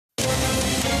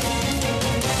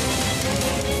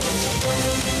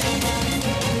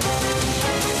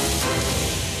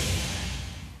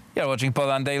You're watching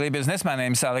Poland Daily Business. My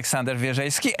name is Aleksander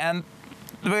Wierzejski, and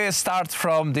we start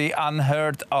from the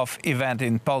unheard of event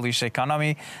in Polish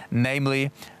economy, namely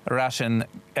Russian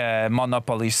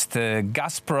monopolist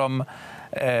Gazprom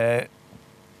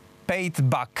paid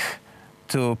back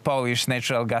to Polish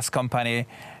natural gas company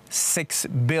 6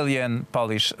 billion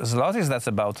Polish zlotys. That's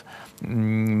about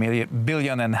 $1.5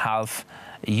 billion.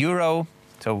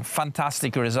 So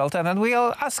fantastic result. And then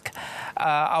we'll ask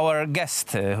our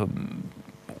guest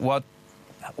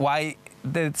why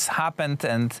this happened,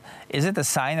 and is it a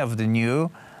sign of the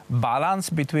new balance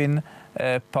between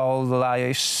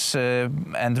Polish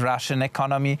and Russian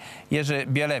economy? Jerzy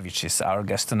Bielewicz is our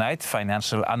guest tonight,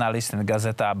 financial analyst and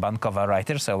Gazeta Bankowa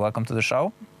writer. So welcome to the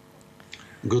show.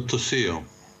 Good to see you.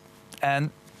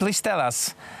 And please tell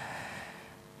us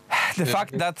the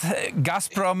fact that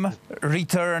Gazprom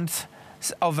returned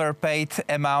overpaid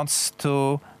amounts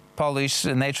to Polish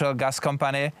natural gas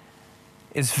company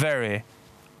is very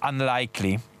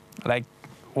unlikely. Like,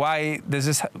 why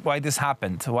this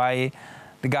happened? Why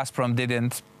the Gazprom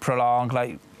didn't prolong?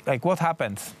 Like what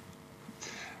happened?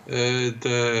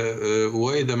 The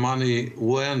way the money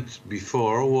went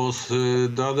before was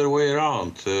the other way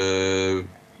around.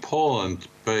 Poland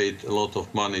paid a lot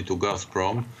of money to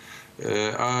Gazprom.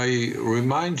 I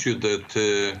remind you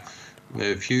that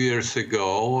a few years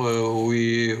ago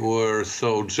we were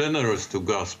so generous to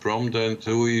Gazprom that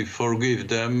we forgive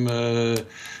them a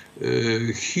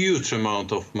huge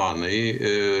amount of money,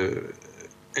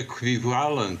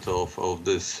 equivalent of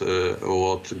this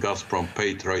what Gazprom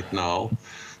paid right now.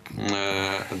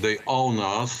 They own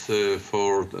us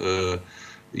for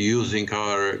using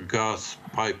our gas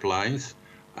pipelines,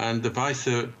 and the Vice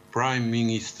Prime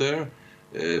Minister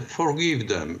forgive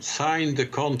them, sign the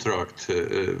contract,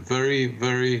 very,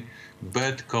 very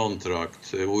bad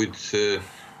contract with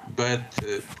bad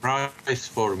price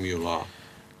formula.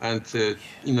 And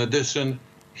in addition,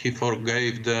 he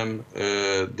forgave them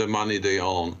the money they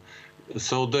own.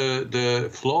 So the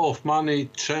flow of money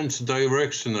changed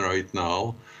direction right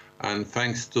now, and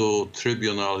thanks to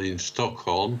tribunal in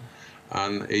Stockholm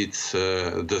and its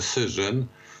decision,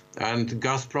 and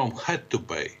Gazprom had to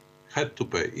pay.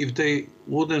 If they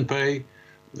wouldn't pay,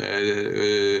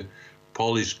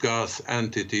 Polish gas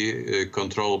entity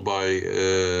controlled by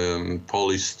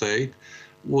Polish state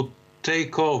would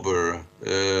take over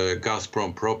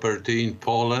Gazprom property in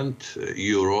Poland,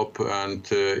 Europe, and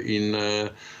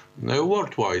in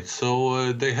worldwide.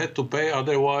 So they had to pay,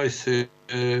 otherwise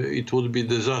it would be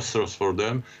disastrous for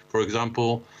them. For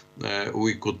example,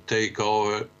 we could take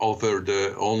over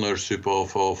the ownership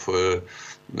of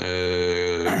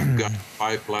gas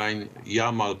pipeline,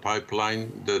 Yamal pipeline,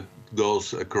 that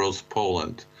goes across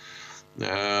Poland.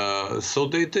 So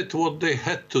they did what they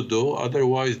had to do,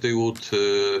 otherwise they would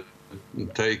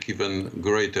take even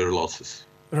greater losses.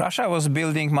 Russia was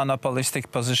building monopolistic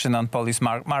position on Polish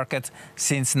market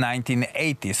since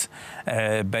 1980s.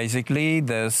 Basically,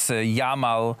 there's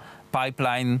Yamal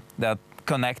pipeline that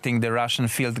connecting the Russian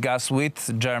field gas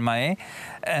with Germany,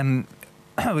 and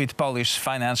with Polish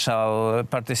financial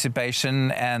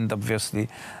participation, and obviously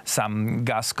some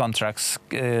gas contracts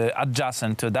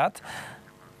adjacent to that.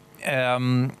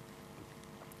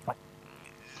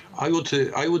 I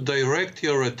would direct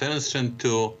your attention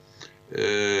to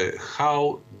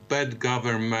how bad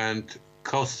government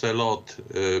costs a lot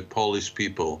Polish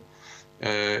people.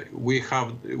 We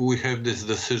have this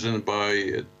decision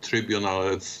by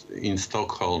tribunal in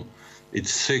Stockholm.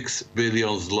 It's 6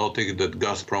 billion zlotys that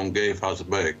Gazprom gave us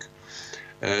back.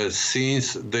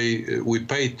 Since we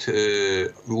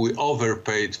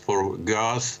overpaid for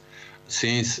gas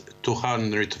since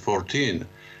 2014.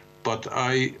 But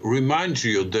I remind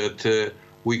you that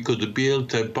we could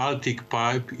build a Baltic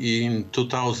pipe in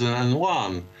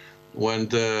 2001 when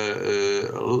the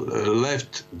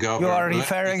left government... You are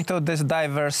referring to this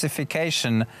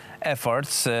diversification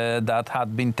efforts that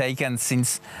had been taken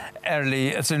since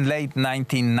late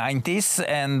 1990s,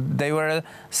 and they were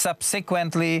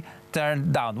subsequently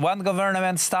turned down. One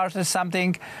government started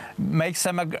something, make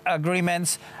some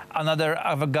agreements, another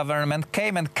government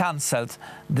came and cancelled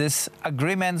these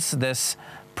agreements, these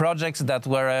projects that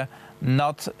were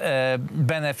not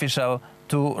beneficial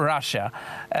to Russia.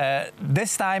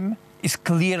 This time is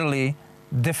clearly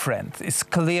different. It's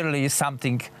clearly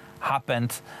something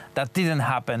happened that didn't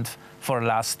happen for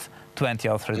last 20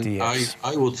 or 30 years.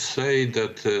 I would say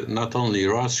that not only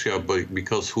Russia, but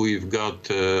because we've got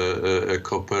a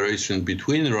cooperation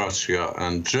between Russia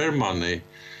and Germany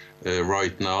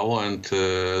right now, and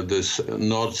this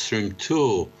Nord Stream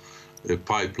 2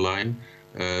 pipeline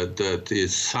that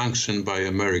is sanctioned by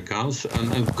Americans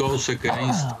and goes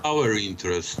against our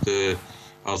interest.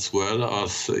 as well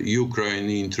as Ukraine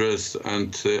interest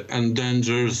and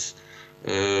endangers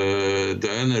the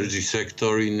energy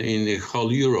sector in the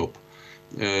whole Europe.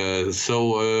 The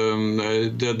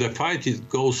fight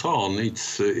goes on.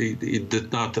 It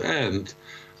did not end,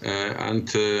 and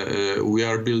we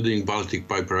are building Baltic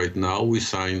Pipe right now. We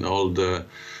sign all the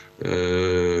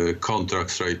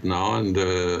contracts right now, and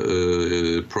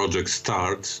the project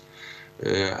starts.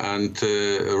 And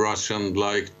Russian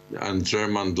and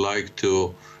German like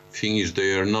to finish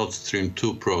their Nord Stream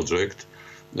 2 project.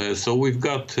 So we've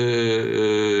got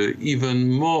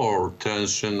even more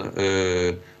tension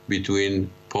between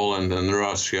Poland and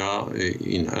Russia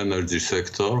in energy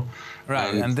sector.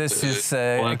 Right, and this is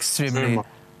extremely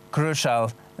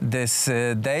crucial these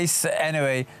days.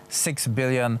 Anyway, 6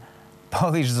 billion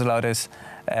Polish zlotys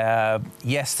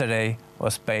yesterday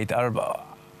was paid, or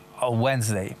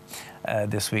Wednesday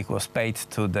this week was paid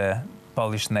to the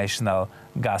Polish National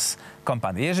Gas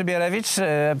Company. Jerzy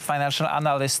Bielewicz, financial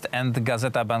analyst and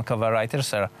Gazeta Bankowa writer.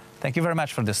 Sir, thank you very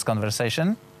much for this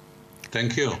conversation.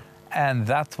 Thank you. And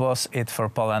that was it for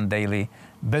Poland Daily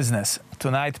Business.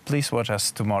 Tonight, please watch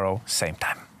us tomorrow, same time.